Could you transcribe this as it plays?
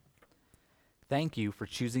Thank you for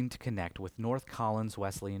choosing to connect with North Collins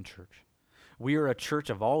Wesleyan Church. We are a church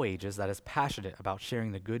of all ages that is passionate about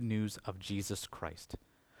sharing the good news of Jesus Christ.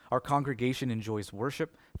 Our congregation enjoys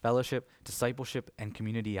worship, fellowship, discipleship, and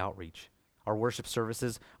community outreach. Our worship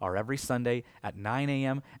services are every Sunday at 9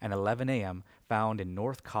 a.m. and 11 a.m., found in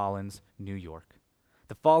North Collins, New York.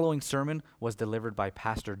 The following sermon was delivered by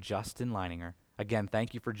Pastor Justin Leininger. Again,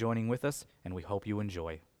 thank you for joining with us, and we hope you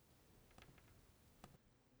enjoy.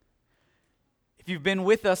 If you've been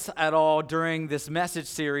with us at all during this message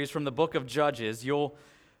series from the book of Judges, you'll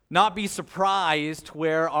not be surprised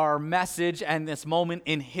where our message and this moment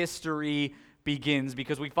in history begins,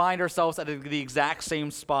 because we find ourselves at the exact same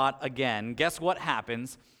spot again. Guess what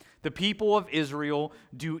happens? The people of Israel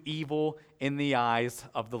do evil in the eyes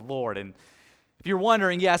of the Lord. And if you're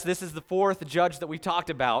wondering, yes, this is the fourth judge that we talked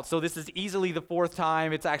about. So this is easily the fourth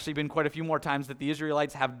time. It's actually been quite a few more times that the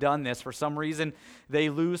Israelites have done this. For some reason, they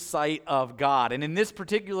lose sight of God. And in this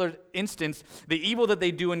particular instance, the evil that they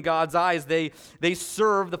do in God's eyes, they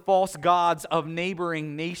serve the false gods of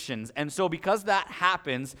neighboring nations. And so because that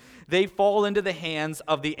happens, they fall into the hands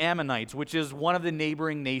of the Ammonites, which is one of the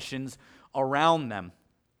neighboring nations around them.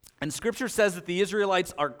 And Scripture says that the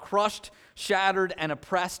Israelites are crushed, shattered, and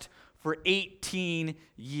oppressed for 18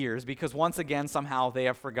 years, because once again, somehow they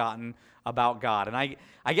have forgotten about God. And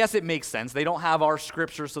I guess it makes sense. They don't have our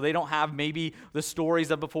scripture, so they don't have maybe the stories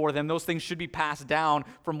of before them. Those things should be passed down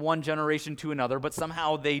from one generation to another, but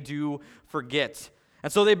somehow they do forget.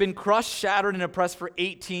 And so they've been crushed, shattered, and oppressed for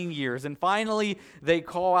 18 years. And finally, they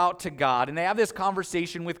call out to God. And they have this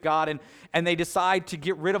conversation with God, and they decide to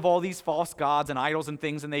get rid of all these false gods and idols and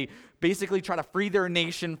things. And they basically try to free their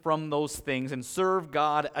nation from those things and serve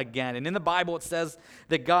God again. And in the Bible, it says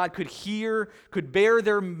that God could bear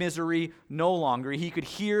their misery no longer. He could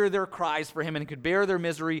hear their cries for him and could bear their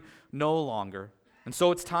misery no longer. And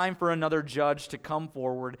so it's time for another judge to come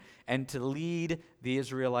forward and to lead the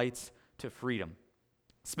Israelites to freedom.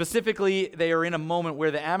 Specifically, they are in a moment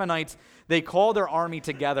where the Ammonites, they call their army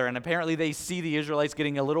together, and apparently they see the Israelites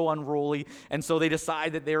getting a little unruly, and so they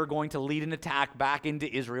decide that they're going to lead an attack back into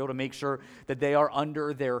Israel to make sure that they are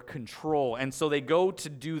under their control. And so they go to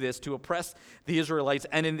do this, to oppress the Israelites,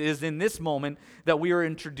 and it is in this moment that we are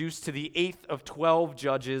introduced to the 8th of 12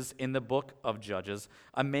 judges in the book of Judges,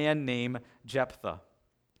 a man named Jephthah.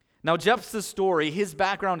 Now, Jephthah's story, his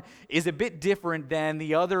background is a bit different than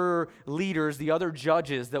the other leaders, the other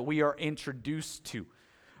judges that we are introduced to.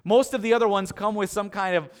 Most of the other ones come with some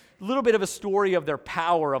kind of little bit of a story of their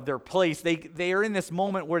power, of their place. They are in this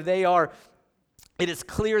moment where it is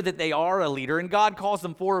clear that they are a leader, and God calls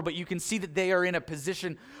them forward, but you can see that they are in a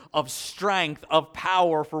position of strength, of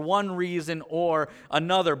power for one reason or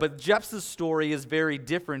another. But Jephthah's story is very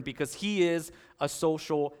different because he is a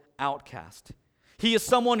social outcast. He is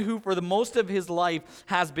someone who, for the most of his life,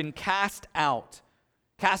 has been cast out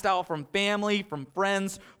from family, from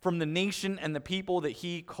friends, from the nation and the people that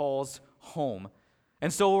he calls home.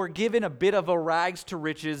 And so we're given a bit of a rags to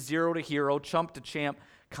riches, zero to hero, chump to champ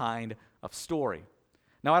kind of story.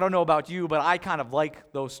 Now, I don't know about you, but I kind of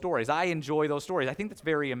like those stories. I enjoy those stories. I think that's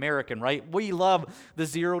very American, right? We love the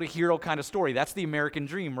zero to hero kind of story. That's the American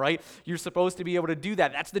dream, right? You're supposed to be able to do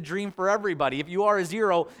that. That's the dream for everybody. If you are a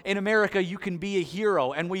zero in America, you can be a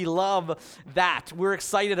hero, and we love that. We're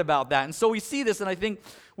excited about that. And so we see this, and I think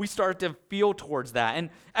we start to feel towards that.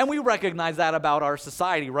 And we recognize that about our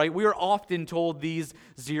society, right? We are often told these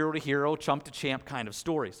zero to hero, chump to champ kind of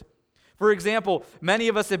stories. For example, many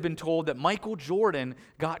of us have been told that Michael Jordan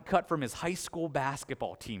got cut from his high school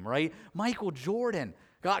basketball team, right? Michael Jordan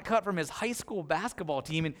got cut from his high school basketball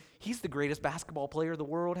team, and he's the greatest basketball player the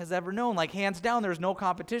world has ever known. Like, hands down, there's no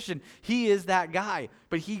competition. He is that guy,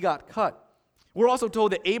 but he got cut. We're also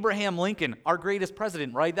told that Abraham Lincoln, our greatest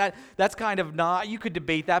president, right? That's kind of not, you could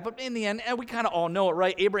debate that, but in the end, we kind of all know it,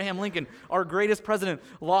 right? Abraham Lincoln, our greatest president,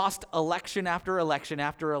 lost election after election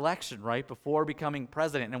after election, right? Before becoming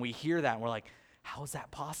president. And we hear that and we're like, how is that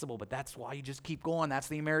possible? But that's why you just keep going. That's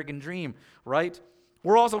the American dream, right?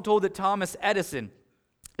 We're also told that Thomas Edison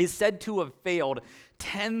is said to have failed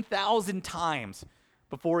 10,000 times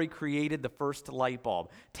before he created the first light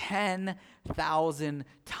bulb. 10,000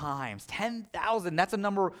 times. 10,000, that's a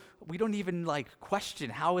number we don't even question.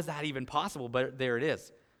 How is that even possible? But there it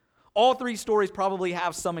is. All three stories probably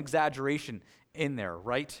have some exaggeration in there,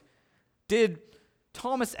 right? Did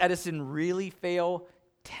Thomas Edison really fail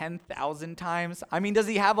 10,000 times? I mean, does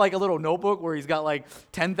he have like a little notebook where he's got like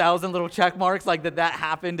 10,000 little check marks like that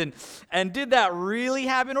happened? And did that really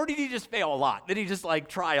happen? Or did he just fail a lot? Did he just like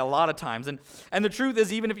try a lot of times? And the truth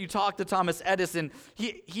is, even if you talk to Thomas Edison,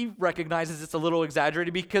 he recognizes it's a little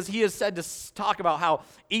exaggerated because he has said to talk about how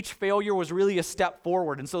each failure was really a step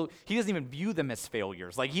forward. And so he doesn't even view them as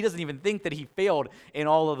failures. Like he doesn't even think that he failed in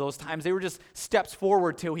all of those times. They were just steps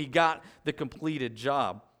forward till he got the completed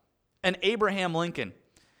job. And Abraham Lincoln,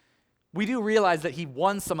 we do realize that he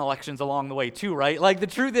won some elections along the way too, right? Like the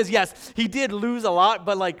truth is, yes, he did lose a lot,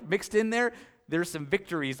 but like mixed in there's some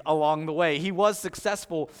victories along the way. He was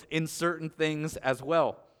successful in certain things as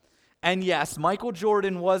well. And yes, Michael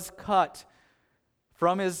Jordan was cut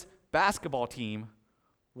from his basketball team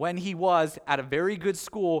when he was at a very good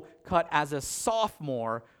school, cut as a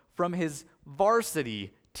sophomore from his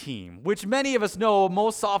varsity team, which many of us know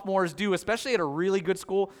most sophomores do, especially at a really good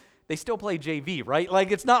school. They still play JV, right?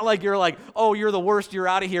 Like, it's not like you're like, oh, you're the worst, you're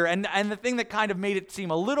out of here. And the thing that kind of made it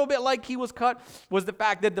seem a little bit like he was cut was the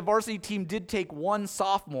fact that the varsity team did take one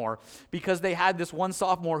sophomore because they had this one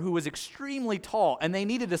sophomore who was extremely tall, and they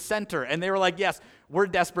needed a center. And they were like, yes, we're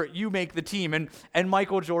desperate, you make the team. And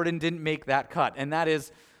Michael Jordan didn't make that cut. And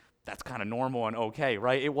that's kind of normal and okay,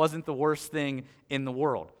 right? It wasn't the worst thing in the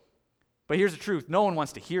world. But here's the truth. No one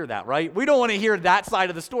wants to hear that, right? We don't want to hear that side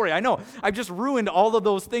of the story. I know. I've just ruined all of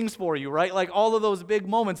those things for you, right? Like all of those big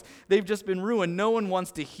moments, they've just been ruined. No one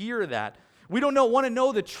wants to hear that. We don't want to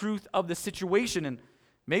know the truth of the situation, and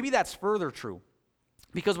maybe that's further true.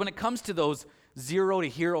 Because when it comes to those zero to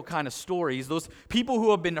hero kind of stories, those people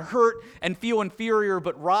who have been hurt and feel inferior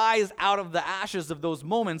but rise out of the ashes of those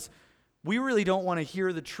moments, we really don't want to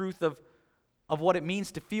hear the truth of what it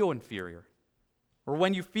means to feel inferior. Or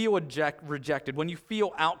when you feel rejected, when you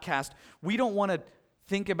feel outcast, we don't want to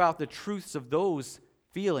think about the truths of those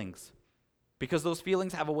feelings because those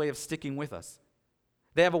feelings have a way of sticking with us.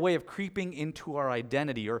 They have a way of creeping into our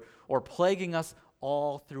identity or plaguing us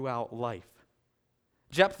all throughout life.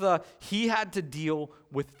 Jephthah, he had to deal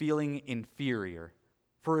with feeling inferior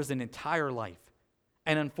for his entire life.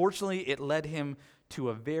 And unfortunately, it led him to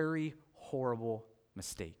a very horrible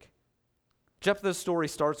mistake. Jephthah's story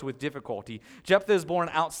starts with difficulty. Jephthah is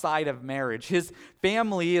born outside of marriage. His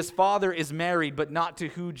family, his father is married, but not to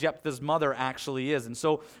who Jephthah's mother actually is. And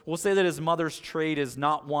so we'll say that his mother's trade is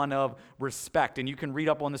not one of respect. And you can read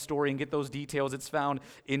up on the story and get those details. It's found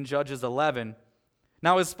in Judges 11.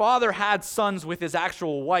 Now, his father had sons with his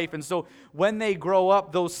actual wife, and so when they grow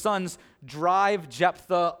up, those sons drive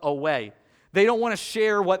Jephthah away. They don't want to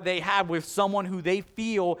share what they have with someone who they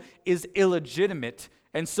feel is illegitimate.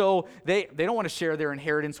 And so they don't want to share their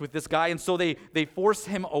inheritance with this guy, and so they force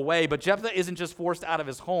him away. But Jephthah isn't just forced out of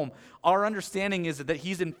his home. Our understanding is that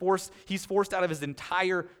he's forced out of his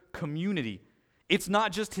entire community. It's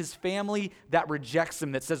not just his family that rejects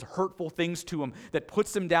him, that says hurtful things to him, that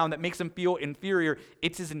puts him down, that makes him feel inferior.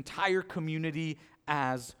 It's his entire community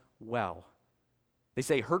as well. They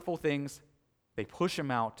say hurtful things, they push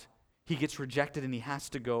him out, he gets rejected, and he has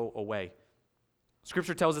to go away.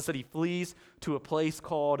 Scripture tells us that he flees to a place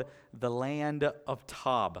called the land of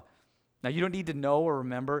Tob. Now, you don't need to know or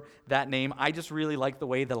remember that name. I just really like the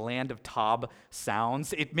way the land of Tob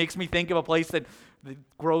sounds. It makes me think of a place that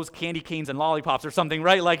grows candy canes and lollipops or something,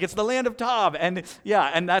 right? Like, it's the land of Tob. And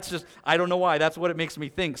yeah, and that's just, I don't know why. That's what it makes me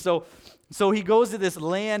think. So he goes to this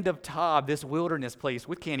land of Tob, this wilderness place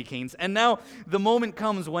with candy canes. And now the moment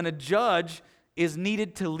comes when a judge is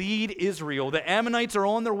needed to lead Israel. The Ammonites are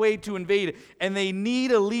on their way to invade, and they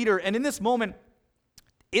need a leader. And in this moment,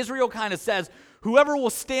 Israel kind of says, whoever will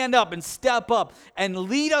stand up and step up and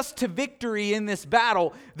lead us to victory in this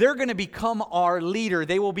battle, they're going to become our leader.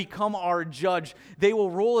 They will become our judge. They will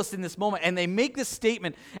rule us in this moment. And they make this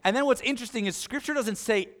statement. And then what's interesting is Scripture doesn't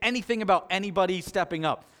say anything about anybody stepping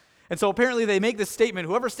up. And so apparently they make this statement,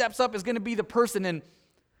 whoever steps up is going to be the person, in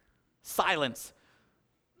silence.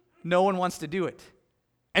 No one wants to do it.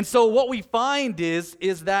 And so what we find is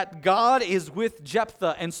that God is with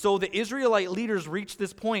Jephthah. And so the Israelite leaders reach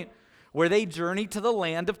this point where they journey to the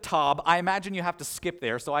land of Tob. I imagine you have to skip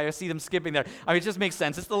there, so I see them skipping there. I mean, it just makes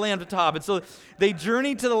sense. It's the land of Tob. And so they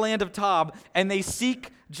journey to the land of Tob, and they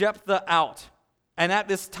seek Jephthah out. And at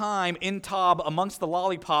this time, in Tob, amongst the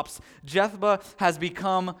lollipops, Jephthah has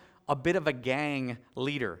become a bit of a gang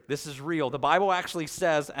leader. This is real. The Bible actually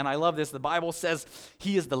says, and I love this, the Bible says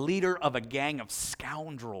he is the leader of a gang of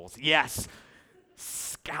scoundrels. Yes,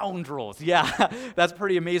 scoundrels. Yeah, that's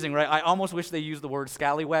pretty amazing, right? I almost wish they used the word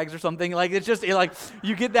scallywags or something. Like, it's just, like,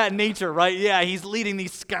 you get that nature, right? Yeah, he's leading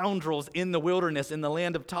these scoundrels in the wilderness, in the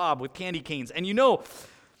land of Tob with candy canes. And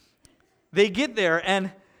they get there,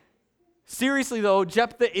 and Seriously though,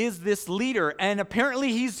 Jephthah is this leader, and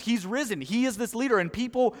apparently he's risen. He is this leader, and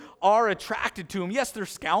people are attracted to him. Yes, they're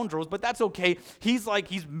scoundrels, but that's okay. He's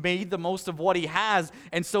made the most of what he has,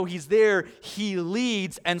 and so he's there, he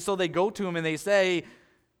leads, and so they go to him and they say,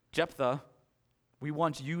 Jephthah, we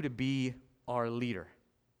want you to be our leader.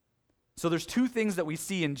 So there's two things that we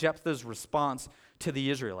see in Jephthah's response to the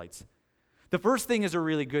Israelites. The first thing is a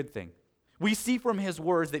really good thing. We see from his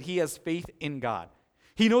words that he has faith in God.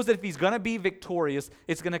 He knows that if he's going to be victorious,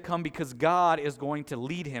 it's going to come because God is going to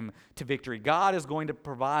lead him to victory. God is going to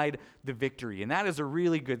provide the victory, and that is a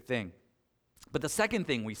really good thing. But the second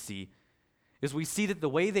thing we see is we see that the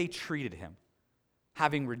way they treated him,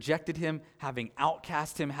 having rejected him, having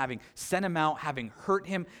outcast him, having sent him out, having hurt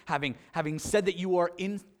him, having said that you are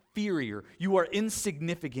inferior, you are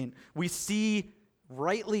insignificant, we see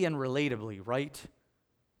rightly and relatably, right,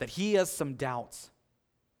 that he has some doubts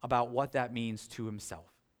about what that means to himself.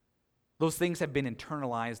 Those things have been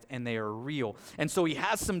internalized and they are real. And so he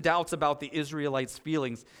has some doubts about the Israelites'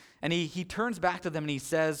 feelings. And he turns back to them and he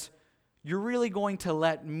says, you're really going to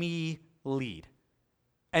let me lead.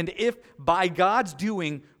 And if by God's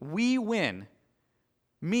doing we win,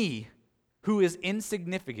 me, who is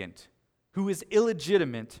insignificant, who is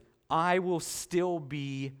illegitimate, I will still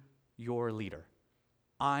be your leader.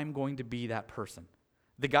 I'm going to be that person.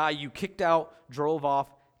 The guy you kicked out, drove off,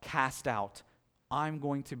 cast out, I'm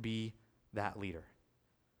going to be that leader.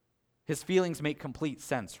 His feelings make complete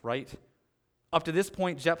sense, right? Up to this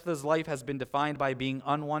point, Jephthah's life has been defined by being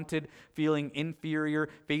unwanted, feeling inferior,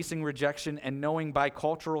 facing rejection, and knowing by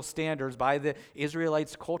cultural standards, by the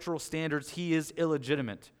Israelites' cultural standards, he is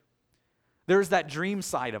illegitimate. There's that dream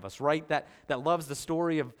side of us, right? That loves the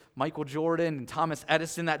story of Michael Jordan and Thomas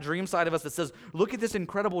Edison, that dream side of us that says, look at this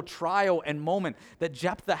incredible trial and moment that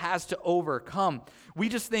Jephthah has to overcome. We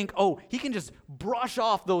just think, oh, he can just brush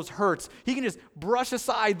off those hurts. He can just brush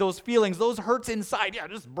aside those feelings, those hurts inside. Yeah,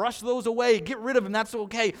 just brush those away. Get rid of them. That's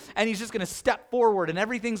okay. And he's just going to step forward and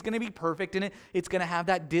everything's going to be perfect and it's going to have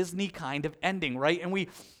that Disney kind of ending, right? And we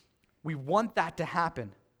want that to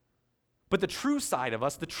happen. But the truth side of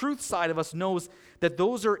us knows that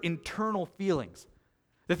those are internal feelings.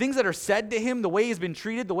 The things that are said to him, the way he's been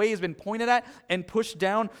treated, the way he's been pointed at and pushed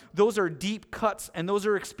down, those are deep cuts, and those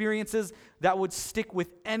are experiences that would stick with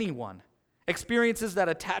anyone. Experiences that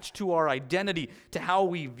attach to our identity, to how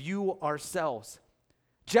we view ourselves.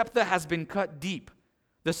 Jephthah has been cut deep.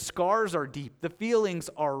 The scars are deep. The feelings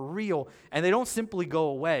are real, and they don't simply go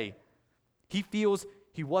away. He feels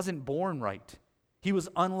he wasn't born right. He was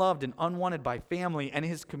unloved and unwanted by family, and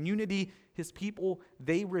his community, his people,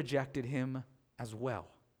 they rejected him as well.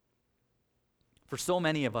 For so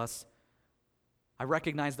many of us, I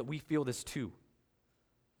recognize that we feel this too.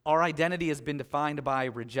 Our identity has been defined by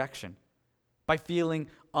rejection, by feeling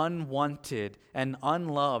unwanted and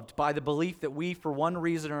unloved, by the belief that we, for one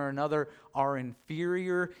reason or another, are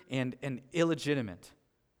inferior and illegitimate.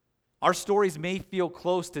 Our stories may feel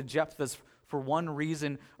close to Jephthah's for one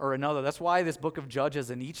reason or another. That's why this book of Judges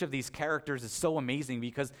and each of these characters is so amazing,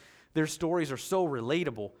 because their stories are so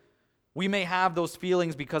relatable. We may have those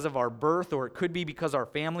feelings because of our birth, or it could be because our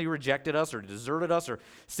family rejected us or deserted us or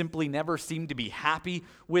simply never seemed to be happy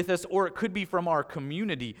with us, or it could be from our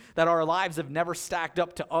community, that our lives have never stacked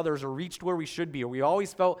up to others or reached where we should be, or we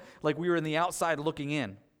always felt like we were in the outside looking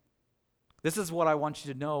in. This is what I want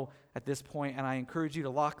you to know at this point, and I encourage you to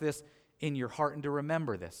lock this in your heart and to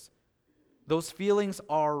remember this. Those feelings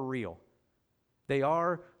are real. They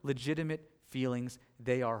are legitimate feelings.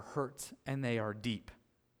 They are hurts and they are deep.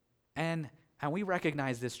 And we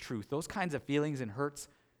recognize this truth. Those kinds of feelings and hurts,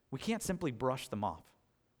 we can't simply brush them off.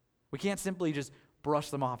 We can't simply just brush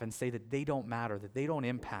them off and say that they don't matter, that they don't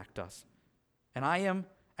impact us. And I am,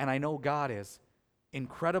 and I know God is,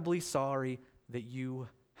 incredibly sorry that you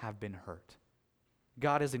have been hurt.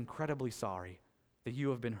 God is incredibly sorry that you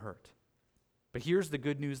have been hurt. But here's the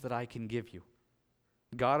good news that I can give you.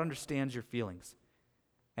 God understands your feelings,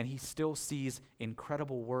 and he still sees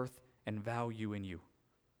incredible worth and value in you.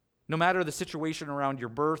 No matter the situation around your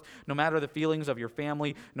birth, no matter the feelings of your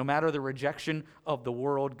family, no matter the rejection of the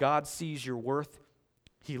world, God sees your worth.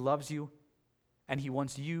 He loves you, and he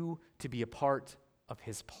wants you to be a part of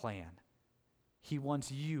his plan. He wants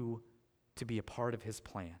you to be a part of his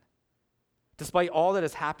plan. Despite all that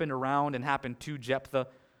has happened around and happened to Jephthah,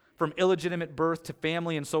 from illegitimate birth to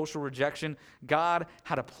family and social rejection, God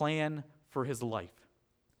had a plan for his life.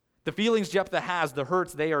 The feelings Jephthah has, the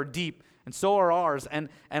hurts, they are deep, and so are ours, and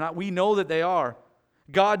we know that they are.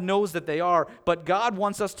 God knows that they are, but God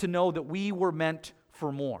wants us to know that we were meant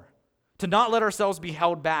for more. To not let ourselves be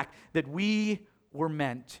held back, that we were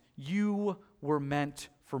meant, you were meant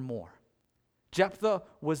for more. Jephthah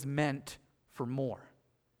was meant for more.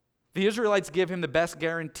 The Israelites give him the best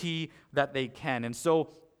guarantee that they can. And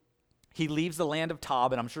so he leaves the land of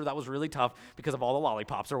Tob, and I'm sure that was really tough because of all the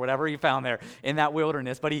lollipops or whatever he found there in that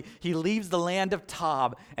wilderness. But he leaves the land of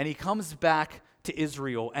Tob, and he comes back to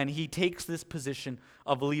Israel, and he takes this position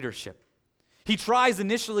of leadership. He tries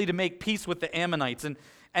initially to make peace with the Ammonites,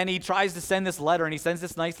 and he tries to send this letter, and he sends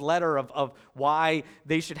this nice letter of why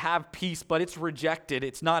they should have peace, but it's rejected.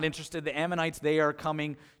 It's not interested. The Ammonites, they are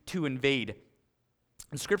coming to invade.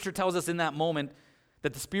 And Scripture tells us in that moment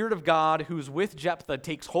that the Spirit of God who's with Jephthah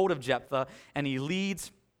takes hold of Jephthah, and he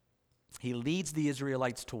leads the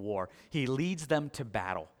Israelites to war. He leads them to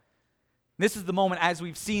battle. This is the moment, as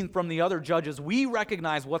we've seen from the other judges, we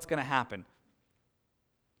recognize what's going to happen.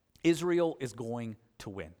 Israel is going to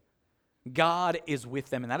win. God is with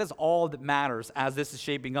them, and that is all that matters as this is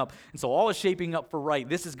shaping up. And so all is shaping up for right.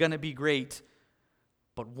 This is going to be great.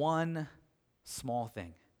 But one small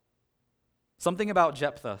thing. Something about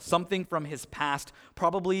Jephthah, something from his past,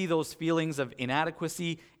 probably those feelings of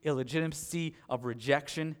inadequacy, illegitimacy, of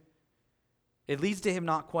rejection. It leads to him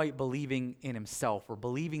not quite believing in himself or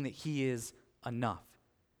believing that he is enough.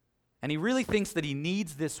 And he really thinks that he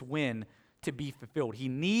needs this win to be fulfilled. He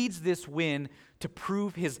needs this win to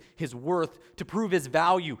prove his worth, to prove his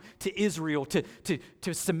value to Israel,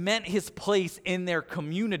 to cement his place in their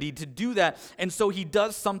community, to do that. And so he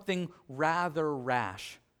does something rather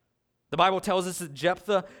rash. The Bible tells us that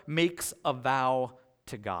Jephthah makes a vow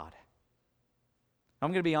to God. I'm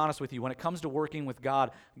going to be honest with you. When it comes to working with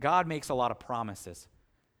God, God makes a lot of promises.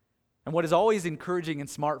 And what is always encouraging and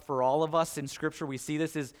smart for all of us in Scripture, we see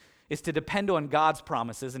this, is to depend on God's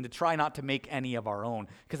promises and to try not to make any of our own,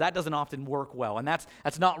 because that doesn't often work well. And that's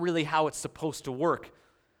not really how it's supposed to work.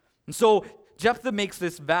 And so Jephthah makes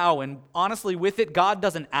this vow, and honestly, with it, God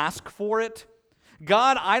doesn't ask for it.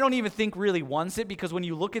 God, I don't even think really wants it, because when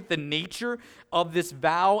you look at the nature of this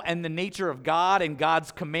vow and the nature of God and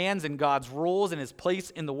God's commands and God's rules and his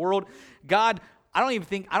place in the world, God, I don't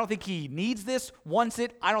think he needs this, wants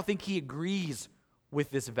it. I don't think he agrees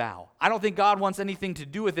with this vow. I don't think God wants anything to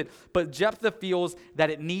do with it, but Jephthah feels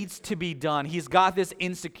that it needs to be done. He's got this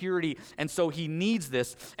insecurity, and so he needs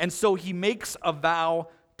this. And so he makes a vow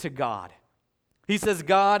to God. He says,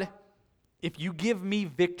 God, if you give me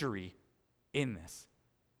victory in this,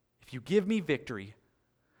 if you give me victory,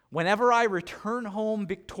 whenever I return home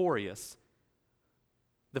victorious,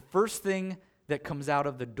 the first thing that comes out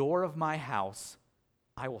of the door of my house,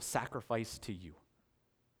 I will sacrifice to you.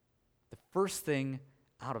 The first thing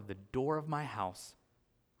out of the door of my house,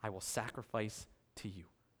 I will sacrifice to you.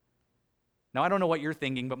 Now, I don't know what you're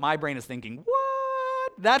thinking, but my brain is thinking,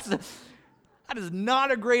 what? That is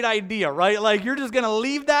not a great idea, right? Like, you're just going to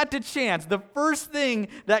leave that to chance. The first thing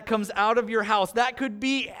that comes out of your house, that could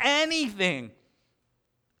be anything.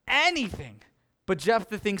 Anything. But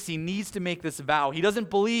Jephthah thinks he needs to make this vow. He doesn't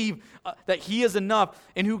believe that he is enough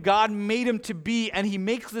in who God made him to be, and he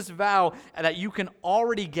makes this vow that you can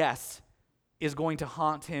already guess is going to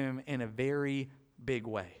haunt him in a very big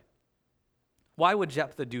way. Why would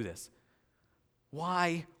Jephthah do this?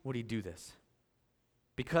 Why would he do this?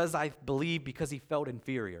 Because he felt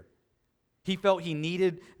inferior. He felt he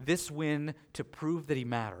needed this win to prove that he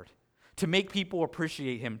mattered, to make people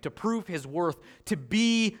appreciate him, to prove his worth, to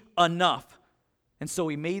be enough. And so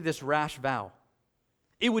he made this rash vow.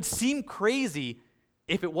 It would seem crazy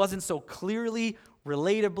if it wasn't so clearly,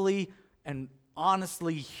 relatably, and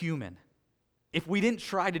honestly human. If we didn't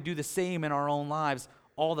try to do the same in our own lives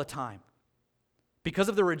all the time. Because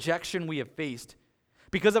of the rejection we have faced,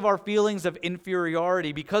 because of our feelings of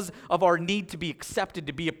inferiority, because of our need to be accepted,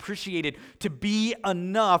 to be appreciated, to be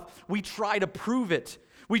enough, we try to prove it.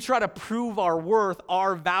 We try to prove our worth,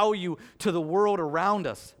 our value to the world around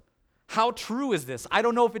us. How true is this? I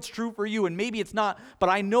don't know if it's true for you, and maybe it's not, but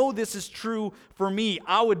I know this is true for me.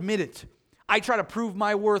 I'll admit it. I try to prove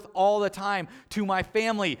my worth all the time to my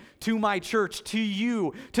family, to my church, to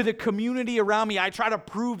you, to the community around me. I try to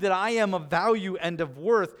prove that I am of value and of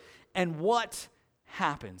worth. And what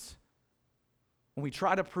happens when we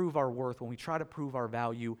try to prove our worth, when we try to prove our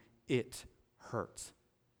value? It hurts.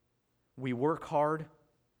 We work hard.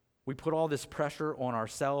 We put all this pressure on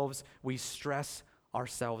ourselves. We stress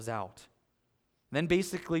ourselves out. Then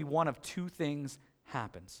basically one of two things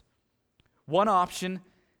happens. One option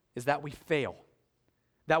is that we fail.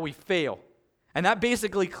 And that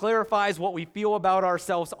basically clarifies what we feel about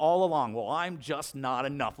ourselves all along. Well, I'm just not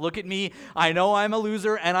enough. Look at me. I know I'm a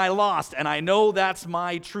loser and I lost. And I know that's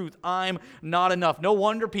my truth. I'm not enough. No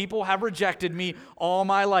wonder people have rejected me all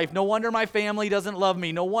my life. No wonder my family doesn't love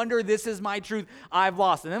me. No wonder this is my truth. I've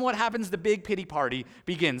lost. And then what happens? The big pity party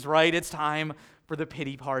begins, right? It's time for the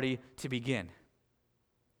pity party to begin.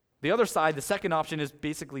 The other side, the second option, is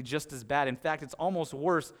basically just as bad. In fact, it's almost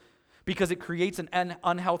worse because it creates an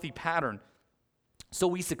unhealthy pattern. So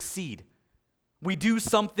we succeed. We do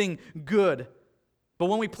something good. But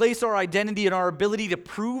when we place our identity and our ability to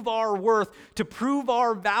prove our worth, to prove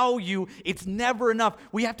our value, it's never enough.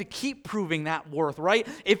 We have to keep proving that worth, right?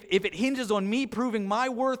 If it hinges on me proving my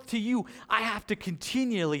worth to you, I have to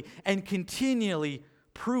continually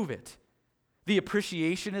prove it. The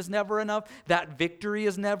appreciation is never enough. That victory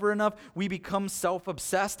is never enough. We become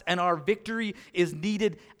self-obsessed, and our victory is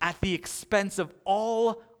needed at the expense of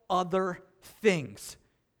all other things.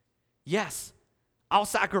 Yes, I'll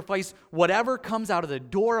sacrifice whatever comes out of the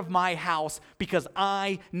door of my house because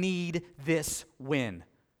I need this win.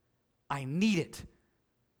 I need it.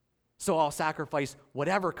 So I'll sacrifice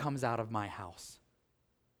whatever comes out of my house.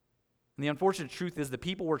 And the unfortunate truth is the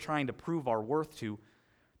people we're trying to prove our worth to,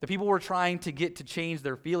 the people we're trying to get to change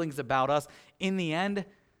their feelings about us, in the end,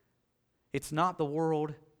 it's not the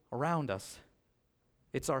world around us.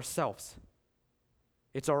 It's ourselves.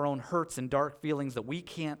 It's our own hurts and dark feelings that we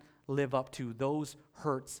can't live up to. Those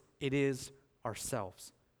hurts, it is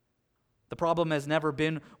ourselves. The problem has never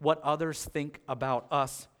been what others think about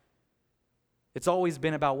us. It's always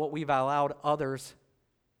been about what we've allowed others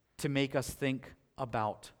to make us think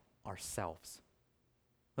about ourselves.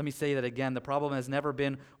 Let me say that again. The problem has never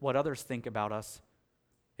been what others think about us.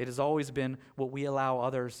 It has always been what we allow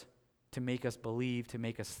others to make us believe, to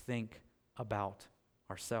make us think about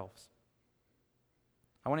ourselves.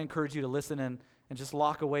 I want to encourage you to listen and just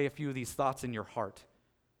lock away a few of these thoughts in your heart.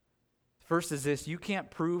 First is this: you can't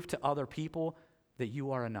prove to other people that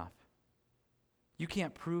you are enough. You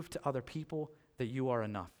can't prove to other people that you are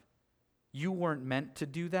enough. You weren't meant to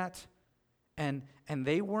do that, and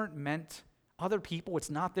they weren't meant, other people,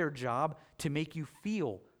 it's not their job to make you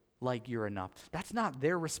feel like you're enough. That's not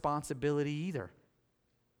their responsibility either.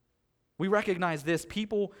 We recognize this: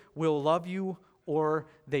 people will love you or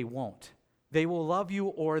they won't. They will love you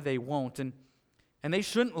or they won't. And they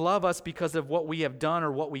shouldn't love us because of what we have done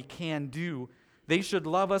or what we can do. They should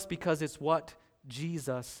love us because it's what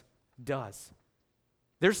Jesus does.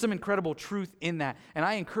 There's some incredible truth in that. And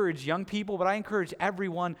I encourage young people, but I encourage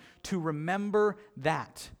everyone to remember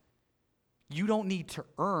that. You don't need to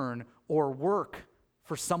earn or work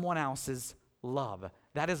for someone else's love.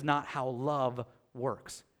 That is not how love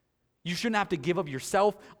works. You shouldn't have to give of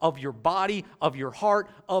yourself, of your body, of your heart,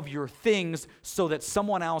 of your things so that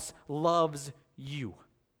someone else loves you.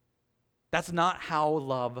 That's not how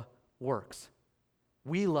love works.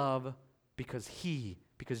 We love because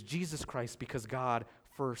Jesus Christ, because God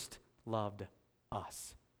first loved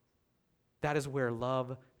us. That is where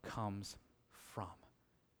love comes from.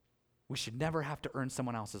 We should never have to earn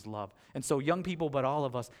someone else's love. And so young people, but all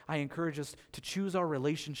of us, I encourage us to choose our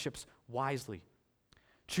relationships wisely.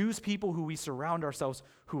 Choose people who we surround ourselves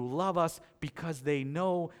who love us because they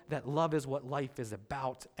know that love is what life is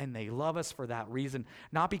about, and they love us for that reason,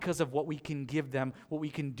 not because of what we can give them, what we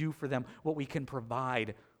can do for them, what we can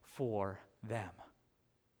provide for them.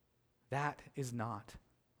 That is not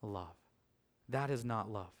love. That is not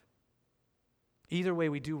love. Either way,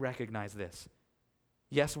 we do recognize this.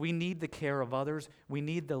 Yes, we need the care of others. We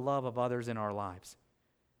need the love of others in our lives.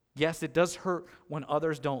 Yes, it does hurt when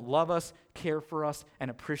others don't love us, care for us,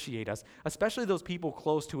 and appreciate us, especially those people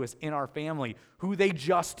close to us in our family who they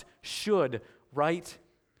just should, right?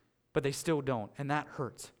 But they still don't, and that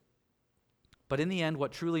hurts. But in the end,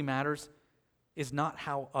 what truly matters is not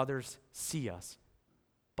how others see us,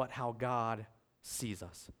 but how God sees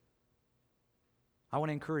us. I want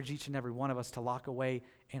to encourage each and every one of us to lock away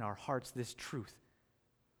in our hearts this truth.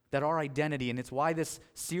 That our identity, and it's why this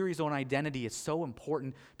series on identity is so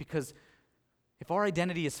important, because if our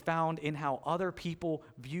identity is found in how other people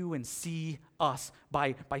view and see us,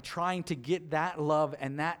 by trying to get that love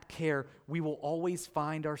and that care, we will always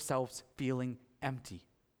find ourselves feeling empty.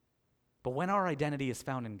 But when our identity is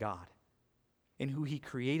found in God, in who He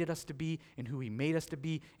created us to be, in who He made us to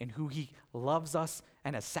be, in who He loves us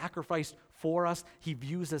and has sacrificed for us, He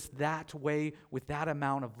views us that way with that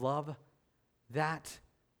amount of love. That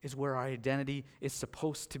is where our identity is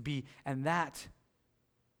supposed to be. And that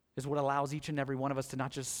is what allows each and every one of us to not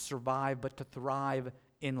just survive, but to thrive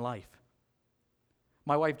in life.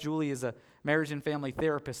 My wife, Julie, is a marriage and family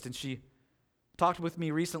therapist, and she talked with me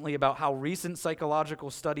recently about how recent psychological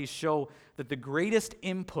studies show that the greatest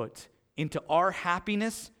input into our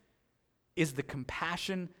happiness is the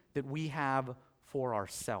compassion that we have for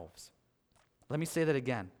ourselves. Let me say that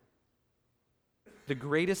again. The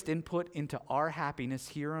greatest input into our happiness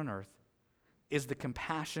here on earth is the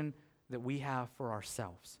compassion that we have for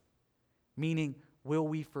ourselves. Meaning, will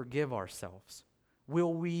we forgive ourselves?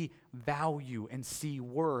 Will we value and see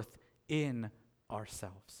worth in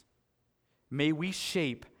ourselves? May we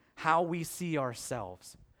shape how we see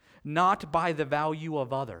ourselves, not by the value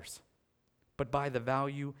of others, but by the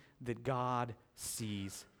value that God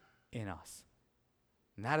sees in us.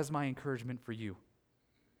 And that is my encouragement for you.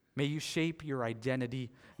 May you shape your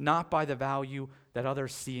identity not by the value that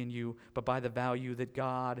others see in you, but by the value that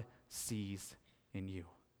God sees in you.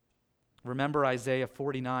 Remember Isaiah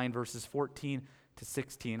 49, verses 14 to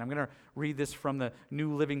 16. I'm going to read this from the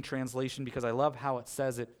New Living Translation because I love how it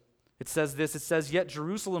says it. It says this, it says, "Yet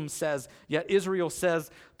Jerusalem says, yet Israel says,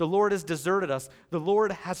 the Lord has deserted us, the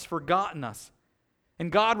Lord has forgotten us."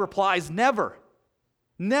 And God replies, "Never,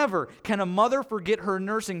 never can a mother forget her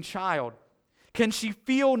nursing child. Can she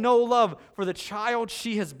feel no love for the child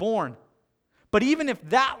she has borne? But even if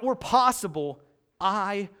that were possible,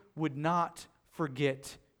 I would not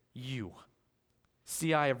forget you.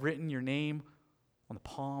 See, I have written your name on the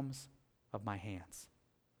palms of my hands."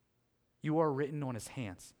 You are written on his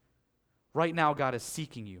hands. Right now, God is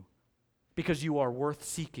seeking you because you are worth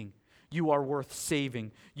seeking. You are worth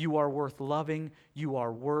saving. You are worth loving. You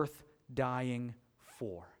are worth dying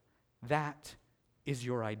for. That is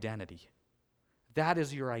your identity. That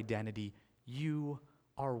is your identity. You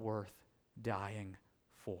are worth dying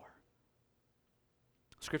for.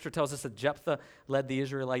 Scripture tells us that Jephthah led the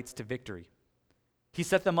Israelites to victory. He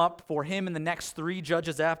set them up for him and the next 3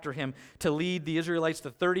 judges after him to lead the Israelites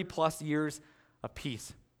to 30 plus years of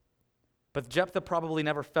peace. But Jephthah probably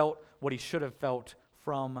never felt what he should have felt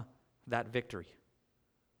from that victory.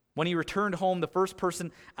 When he returned home, the first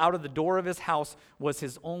person out of the door of his house was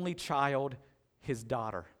his only child, his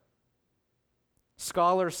daughter.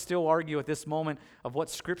 Scholars still argue at this moment of what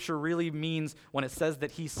Scripture really means when it says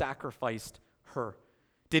that he sacrificed her.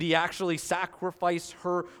 Did he actually sacrifice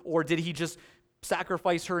her, or did he just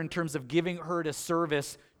sacrifice her in terms of giving her to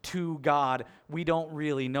service to God? We don't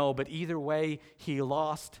really know, but either way, he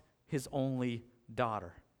lost his only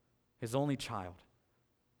daughter, his only child.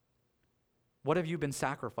 What have you been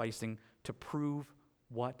sacrificing to prove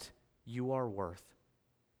what you are worth?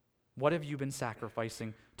 What have you been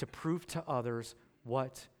sacrificing to prove to others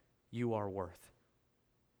what you are worth?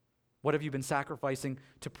 What have you been sacrificing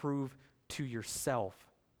to prove to yourself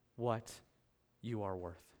what you are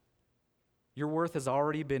worth? Your worth has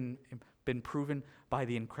already been proven by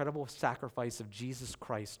the incredible sacrifice of Jesus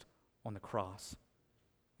Christ on the cross.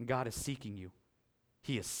 God is seeking you.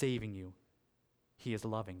 He is saving you. He is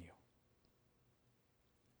loving you.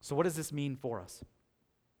 So what does this mean for us?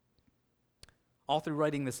 All through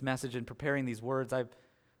writing this message and preparing these words, I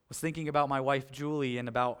was thinking about my wife, Julie, and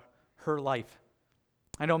about her life.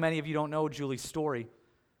 I know many of you don't know Julie's story.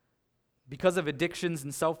 Because of addictions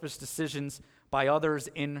and selfish decisions by others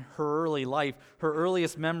in her early life, her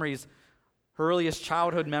earliest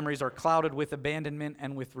childhood memories are clouded with abandonment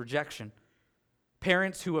and with rejection.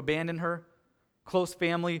 Parents who abandoned her, close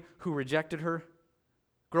family who rejected her,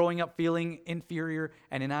 growing up feeling inferior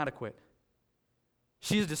and inadequate.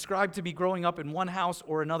 She is described to be growing up in one house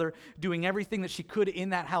or another, doing everything that she could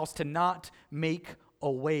in that house to not make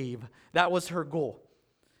a wave. That was her goal.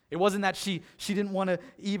 It wasn't that she didn't want to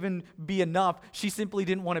even be enough. She simply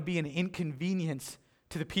didn't want to be an inconvenience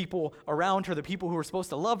to the people around her, the people who were supposed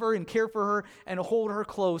to love her and care for her and hold her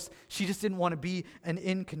close. She just didn't want to be an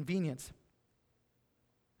inconvenience.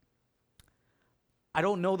 I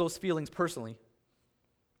don't know those feelings personally.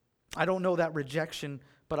 I don't know that rejection,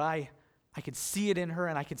 but I could see it in her,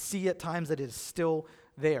 and I could see at times that it is still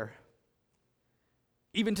there.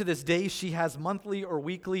 Even to this day, she has monthly or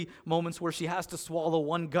weekly moments where she has to swallow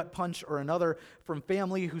one gut punch or another from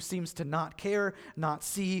family who seems to not care, not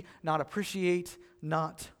see, not appreciate,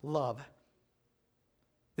 not love.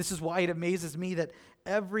 This is why it amazes me that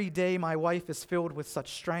every day my wife is filled with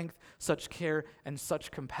such strength, such care, and such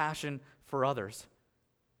compassion for others.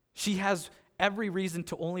 She has every reason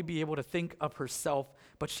to only be able to think of herself,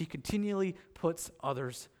 but she continually puts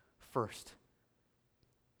others first.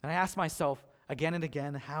 And I ask myself again and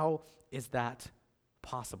again, how is that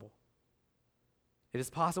possible? It is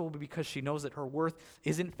possible because she knows that her worth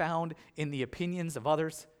isn't found in the opinions of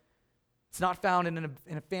others. It's not found in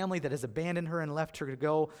a family that has abandoned her and left her to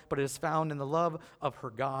go, but it is found in the love of her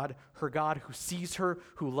God who sees her,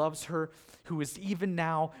 who loves her, who is even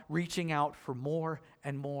now reaching out for more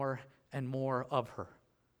and more and more of her.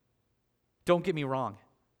 Don't get me wrong.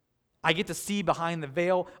 I get to see behind the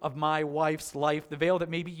veil of my wife's life, the veil that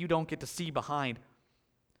maybe you don't get to see behind.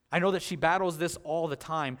 I know that she battles this all the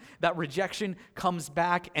time. That rejection comes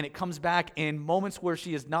back, and it comes back in moments where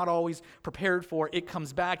she is not always prepared for. It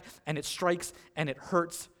comes back, and it strikes, and it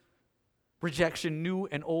hurts. Rejection, new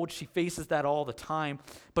and old, she faces that all the time,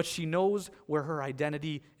 but she knows where her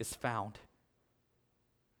identity is found.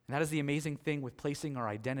 And that is the amazing thing with placing our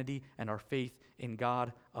identity and our faith in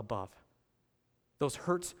God above. Those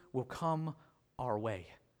hurts will come our way.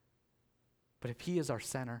 But if He is our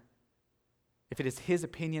center, if it is His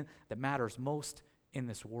opinion that matters most in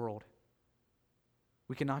this world,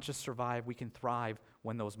 we can not just survive, we can thrive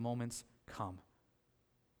when those moments come.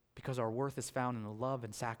 Because our worth is found in the love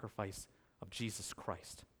and sacrifice of Jesus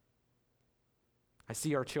Christ. I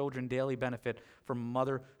see our children daily benefit from a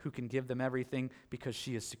mother who can give them everything because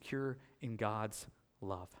she is secure in God's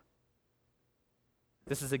love.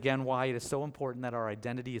 This is again why it is so important that our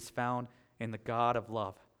identity is found in the God of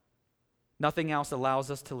love. Nothing else allows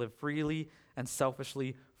us to live freely and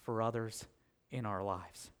selfishly for others in our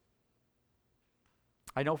lives.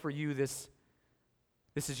 I know for you this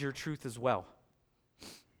is your truth as well.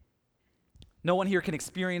 No one here can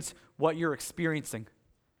experience what you're experiencing.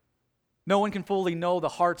 No one can fully know the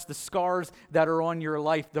hearts, the scars that are on your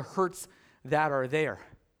life, the hurts that are there.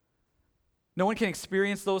 No one can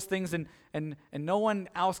experience those things, and no one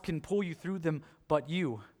else can pull you through them but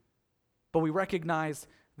you. But we recognize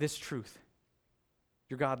this truth.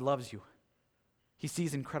 Your God loves you. He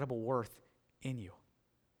sees incredible worth in you.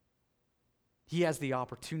 He has the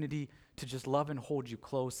opportunity to just love and hold you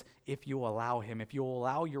close if you allow Him, if you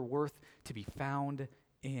allow your worth to be found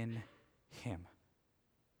in Him.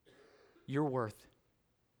 Your worth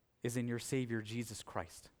is in your Savior, Jesus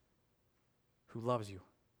Christ, who loves you,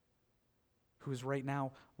 who is right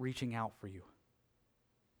now reaching out for you,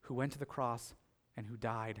 who went to the cross and who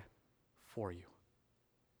died for you.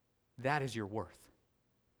 That is your worth.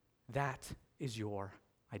 That is your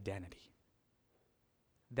identity.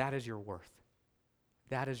 That is your worth.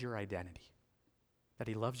 That is your identity. That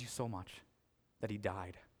He loves you so much that He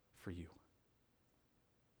died for you.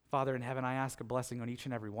 Father in heaven, I ask a blessing on each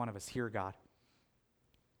and every one of us here, God.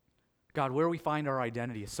 God, where we find our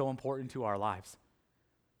identity is so important to our lives.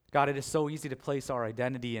 God, it is so easy to place our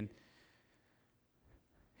identity in.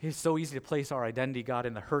 It is so easy to place our identity, God,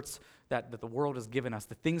 in the hurts that the world has given us,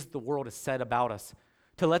 the things that the world has said about us,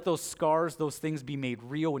 to let those scars, those things be made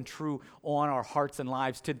real and true on our hearts and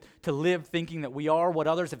lives, to live thinking that we are what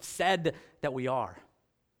others have said that we are.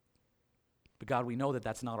 But God, we know that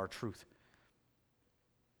that's not our truth.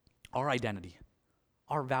 Our identity,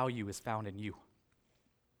 our value is found in You.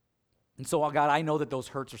 And so, God, I know that those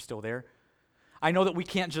hurts are still there. I know that we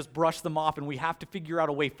can't just brush them off, and we have to figure out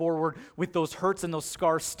a way forward with those hurts and those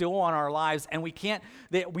scars still on our lives, and we can't,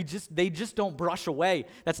 they just don't brush away.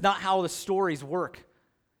 That's not how the stories work.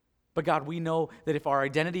 But God, we know that if our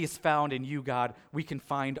identity is found in You, God, we can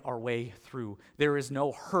find our way through. There is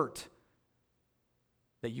no hurt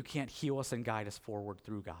that You can't heal us and guide us forward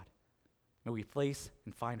through, God. May we place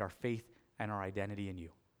and find our faith and our identity in You.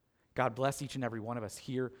 God, bless each and every one of us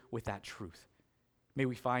here with that truth. May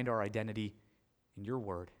we find our identity in Your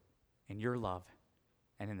word, in Your love,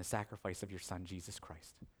 and in the sacrifice of Your Son, Jesus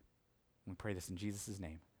Christ. We pray this in Jesus'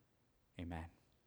 name. Amen.